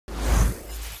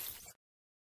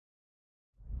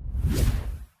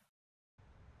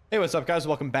Hey, what's up, guys?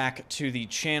 Welcome back to the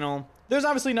channel. There's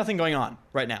obviously nothing going on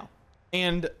right now,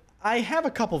 and I have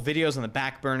a couple videos on the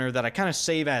back burner that I kind of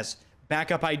save as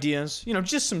backup ideas, you know,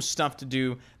 just some stuff to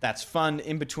do that's fun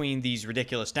in between these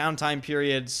ridiculous downtime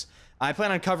periods. I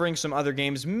plan on covering some other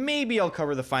games. Maybe I'll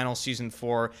cover the final Season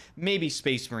 4, maybe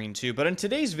Space Marine 2, but in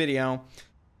today's video,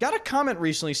 got a comment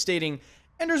recently stating,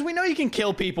 Enders, we know you can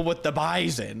kill people with the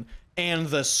Bison and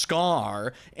the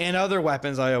Scar and other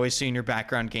weapons I always see in your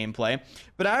background gameplay,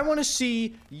 but I want to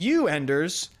see you,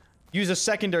 Enders, use a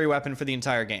secondary weapon for the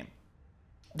entire game.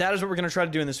 That is what we're going to try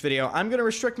to do in this video. I'm going to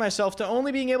restrict myself to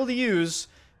only being able to use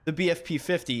the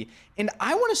BFP50, and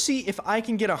I want to see if I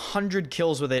can get 100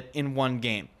 kills with it in one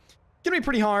game. It's going to be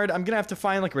pretty hard. I'm going to have to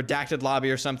find like a redacted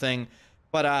lobby or something,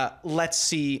 but let's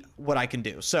see what I can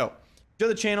do. So, enjoy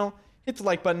the channel, hit the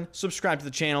like button, subscribe to the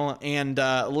channel, and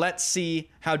let's see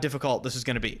how difficult this is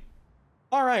going to be.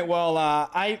 All right, well,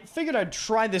 I figured I'd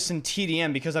try this in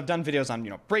TDM because I've done videos on, you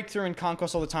know, Breakthrough and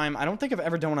Conquest all the time. I don't think I've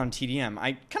ever done one on TDM.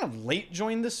 I kind of late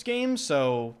joined this game,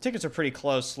 so tickets are pretty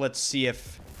close. Let's see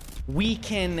if we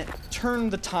can turn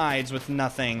the tides with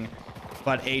nothing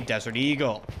but a Desert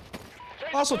Eagle.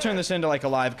 I'll also turn this into like a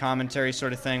live commentary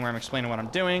sort of thing where I'm explaining what I'm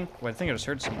doing. Oh, I think I just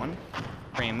heard someone.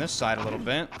 Frame this side a little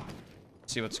bit.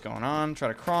 See what's going on. Try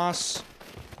to cross.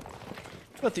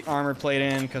 Put the armor plate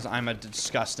in because I'm a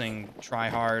disgusting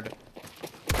tryhard.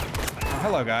 Oh,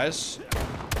 hello, guys.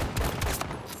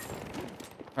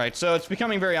 Alright, so it's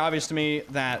becoming very obvious to me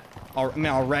that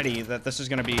already that this is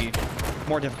going to be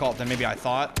more difficult than maybe I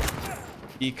thought,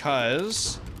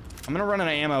 because I'm going to run out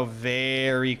of ammo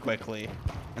very quickly,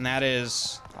 and that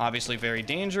is obviously very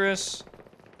dangerous.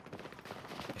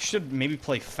 I should maybe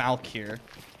play Falk here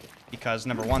because,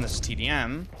 number one, this is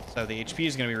TDM, so the HP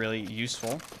is going to be really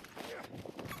useful.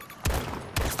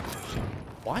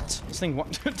 What? This thing,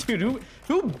 what? Dude,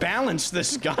 who balanced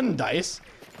this gun, Dice?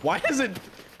 Why does it,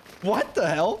 what the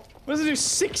hell? What does it do?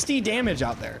 60 damage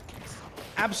out there.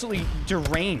 Absolutely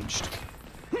deranged.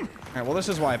 All right, well, this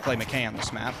is why I play McKay on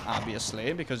this map,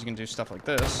 obviously, because you can do stuff like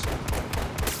this.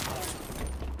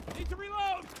 Need to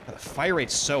reload. The fire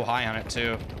rate's so high on it,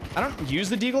 too. I don't use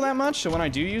the Deagle that much, so when I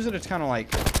do use it, it's kind of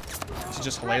like, it's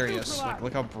just hilarious. Like,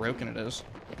 look how broken it is.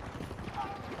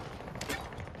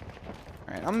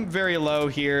 Alright, I'm very low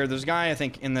here. There's a guy, I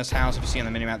think, in this house. If you see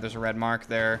on the minimap, there's a red mark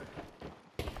there.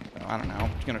 So, I don't know.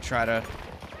 I'm just gonna try to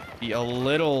be a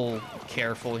little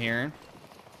careful here.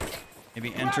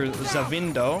 Maybe enter the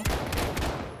window.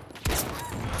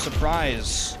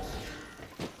 Surprise.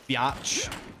 Biatch.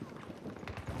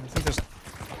 I think there's...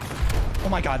 Oh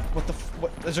my god, what the...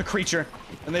 What? There's a creature.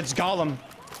 And it's Golem.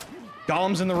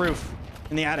 Golem's in the roof.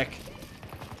 In the attic.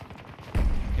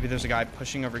 Maybe there's a guy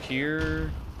pushing over here.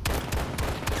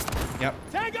 Yep.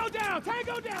 Tango down!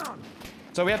 Tango down!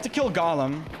 So we have to kill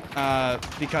Golem,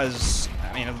 because,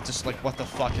 I mean, just like, what the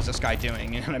fuck is this guy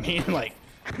doing? You know what I mean? Like,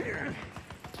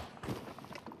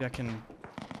 I can,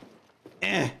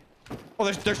 Oh,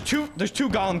 there's two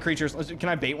Golem creatures. Can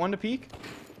I bait one to peek?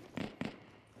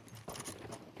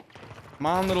 Come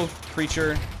on, little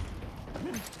creature.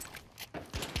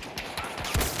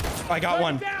 Oh, I got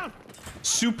one.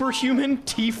 Superhuman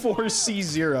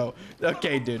T4C0.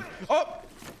 Okay, dude. Oh!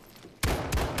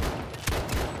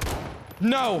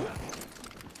 No!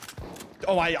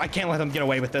 Oh, I can't let them get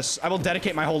away with this. I will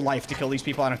dedicate my whole life to kill these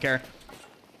people. I don't care.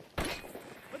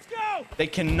 Let's go! They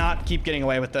cannot keep getting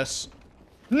away with this.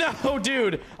 No,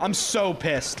 dude! I'm so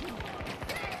pissed.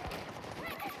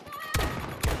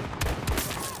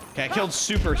 Okay, I killed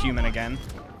Superhuman again.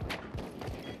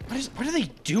 What are they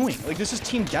doing? Like, this is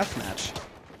team deathmatch.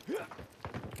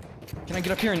 Can I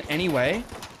get up here in any way?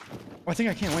 Oh, I think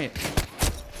I can't. Wait.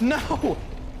 No!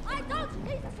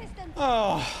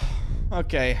 Oh,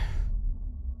 okay.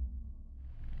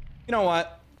 You know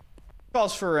what?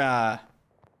 Calls for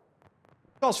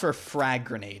frag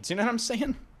grenades. You know what I'm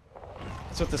saying?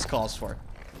 That's what this calls for.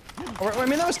 I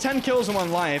mean, that was 10 kills in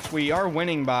one life. We are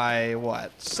winning by,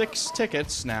 what, 6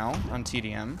 tickets now on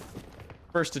TDM.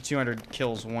 First to 200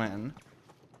 kills win.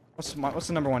 What's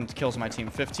the number one kills on my team?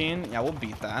 15? Yeah, we'll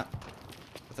beat that.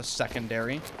 With a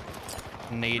secondary.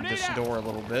 Nade this door a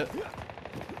little bit.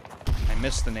 I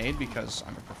missed the nade because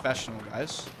I'm a professional,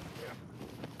 guys.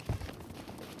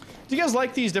 Do you guys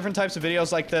like these different types of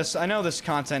videos like this? I know this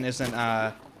content isn't, you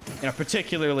know,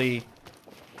 particularly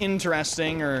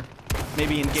interesting or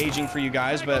maybe engaging for you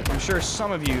guys, but I'm sure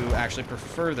some of you actually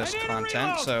prefer this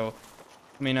content, so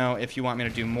let me know if you want me to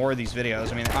do more of these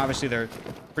videos. I mean, obviously they're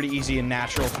pretty easy and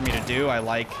natural for me to do. I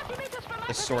like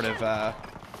this sort of, well,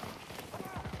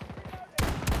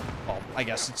 I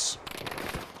guess it's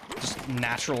just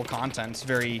natural content. It's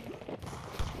very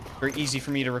very easy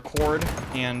for me to record,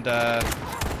 and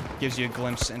gives you a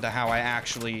glimpse into how I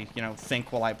actually, you know,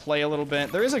 think while I play a little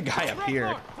bit. There is a guy up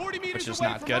here, which is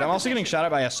not good. I'm also getting shot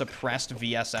at by a suppressed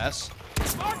VSS.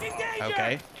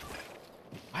 Okay.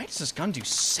 Why does this gun do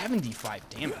 75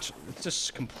 damage? It's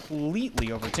just completely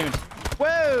overtuned.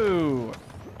 Whoa!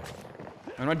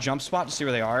 I'm gonna jump spot to see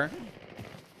where they are.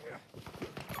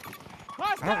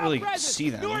 I don't really see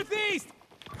them. I'm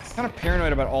kind of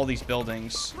paranoid about all these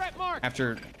buildings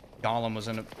after Gollum was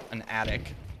in an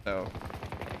attic, so.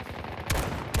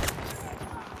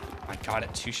 I got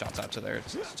it 2 shots out to there.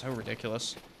 It's so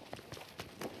ridiculous.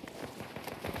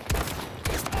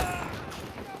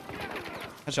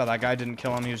 Headshot, that guy didn't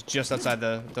kill him. He was just outside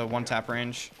the 1-tap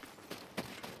range.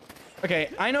 Okay,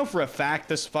 I know for a fact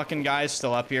this fucking guy is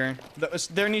still up here.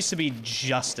 There needs to be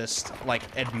justice, like,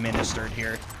 administered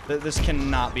here. This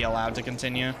cannot be allowed to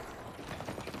continue.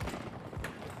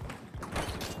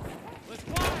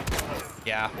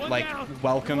 Yeah, like,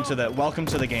 welcome to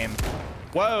the game.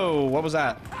 Whoa, what was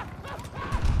that?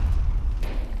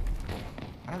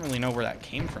 I don't really know where that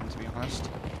came from, to be honest.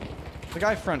 The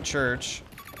guy front church.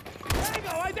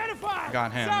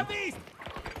 Got him. Southeast.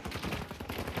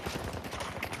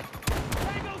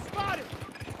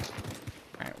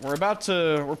 Alright,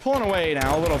 we're pulling away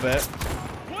now a little bit.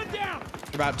 We're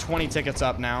about 20 tickets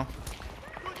up now.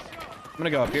 I'm gonna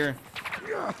go up here.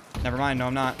 Never mind, no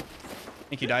I'm not.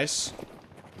 Thank you, Dice.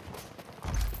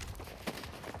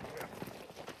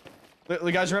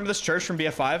 You guys remember this church from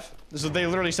BF5? They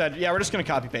literally said, yeah, we're just gonna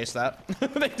copy paste that.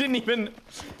 They didn't even,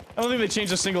 I don't think they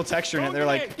changed a single texture in it. They're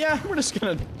like, yeah, we're just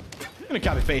gonna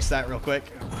copy paste that real quick.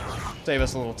 Save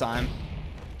us a little time.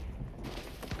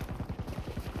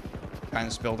 Guy in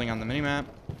this building on the minimap.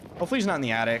 Hopefully he's not in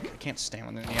the attic. I can't stand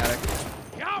when they're in the attic.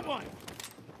 Got one.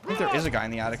 I think there is a guy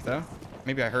in the attic though.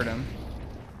 Maybe I heard him.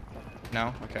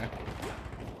 No? Okay.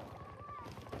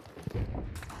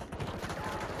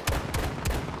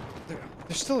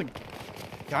 There's still a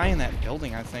guy in that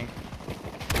building, I think.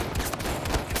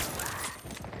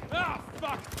 Oh,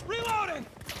 fuck! Reloading!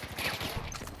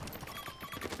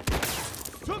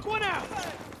 Took one out!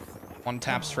 1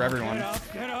 taps for everyone. Get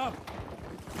up, get up!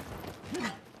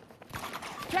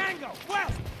 Tango,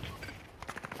 west!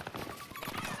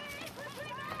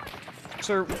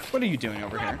 Sir, what are you doing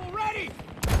over here? Ready!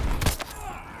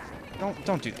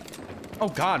 Don't do that. Oh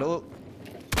God!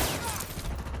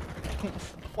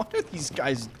 What are these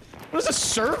guys? What is a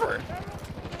server?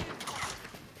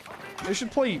 They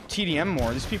should play TDM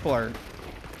more. These people are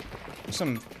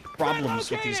some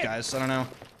problems with these guys. I don't know.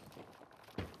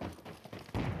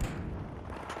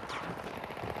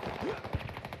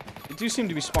 They do seem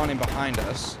to be spawning behind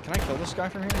us. Can I kill this guy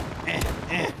from here?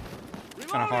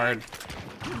 Kind of hard.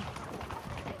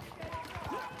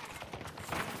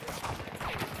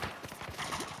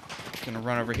 Gonna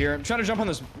run over here. I'm trying to jump on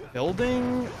this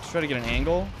building. Try to get an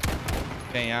angle.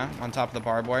 Okay, yeah, on top of the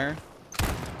barbed wire.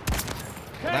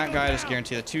 Well, that guy is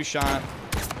guaranteed a 2-shot.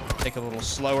 Take a little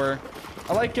slower.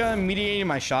 I like mediating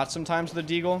my shots sometimes with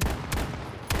the deagle,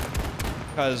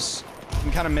 because you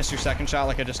can kind of miss your second shot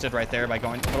like I just did right there by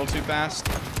going a little too fast.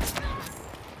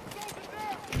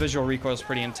 The visual recoil is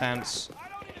pretty intense.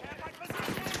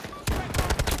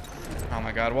 Oh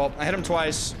my God, well, I hit him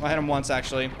twice. I hit him once,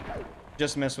 actually.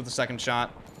 Just missed with the second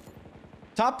shot.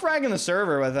 Top frag in the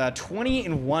server with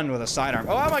 20-1 with a sidearm.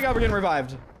 Oh my God, we're getting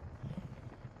revived.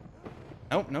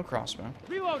 Nope, no crossbow.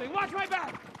 Reloading, watch my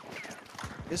back.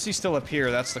 Is he still up here?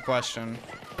 That's the question.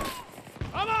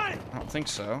 I'm on it. I don't think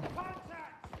so.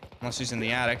 Unless he's in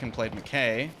the attic and played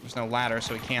McKay. There's no ladder,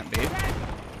 so he can't be.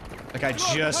 Like, I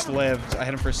just lived. I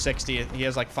hit him for 60. He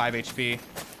has like 5 HP.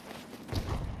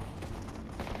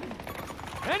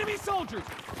 Enemy soldiers.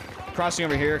 Crossing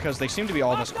over here because they seem to be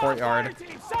all in this courtyard.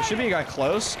 There should be a guy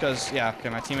close because, yeah, okay,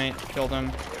 my teammate killed him.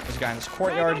 There's a guy in this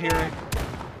courtyard here.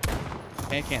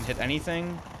 Okay, can't hit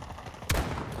anything.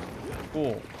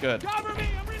 Cool, good. Cover me,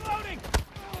 I'm reloading.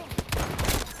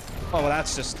 Oh, well,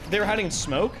 that's just, they were hiding in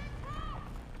smoke?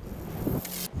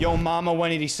 Yo, Mama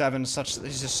 187,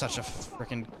 he's just such a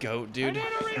freaking goat, dude.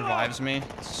 He revives me.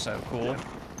 It's so cool.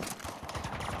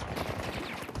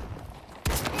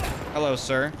 Hello,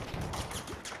 sir.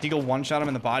 Deagle one-shot him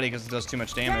in the body because it does too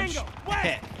much damage.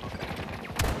 Hit.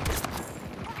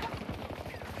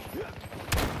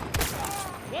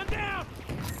 One down.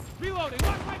 Reloading.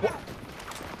 Watch my back.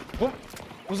 What?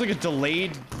 It was like a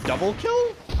delayed double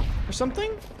kill or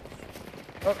something?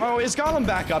 Oh, is Gollum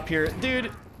back up here? Dude.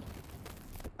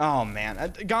 Oh, man.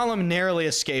 Gollum narrowly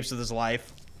escapes with his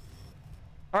life.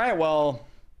 All right, well,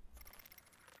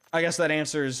 I guess that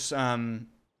answers how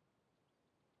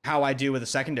I do with a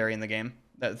secondary in the game.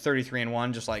 That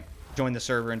 33-1, just like joined the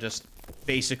server and just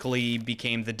basically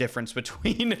became the difference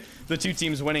between the two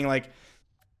teams winning. Like,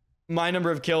 my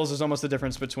number of kills is almost the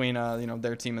difference between, you know,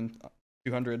 their team and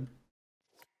 200.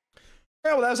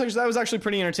 Yeah, well, that was actually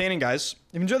pretty entertaining, guys.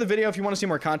 If you enjoyed the video, if you want to see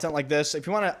more content like this, if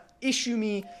you want to issue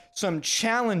me some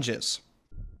challenges,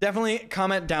 definitely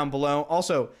comment down below.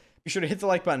 Also, be sure to hit the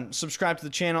like button, subscribe to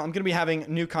the channel. I'm going to be having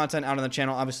new content out on the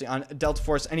channel, obviously, on Delta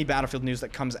Force, any Battlefield news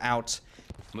that comes out.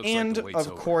 And,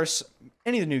 of course,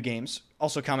 any of the new games.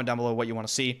 Also, comment down below what you want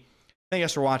to see. Thank you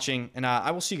guys for watching, and I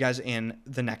will see you guys in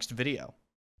the next video.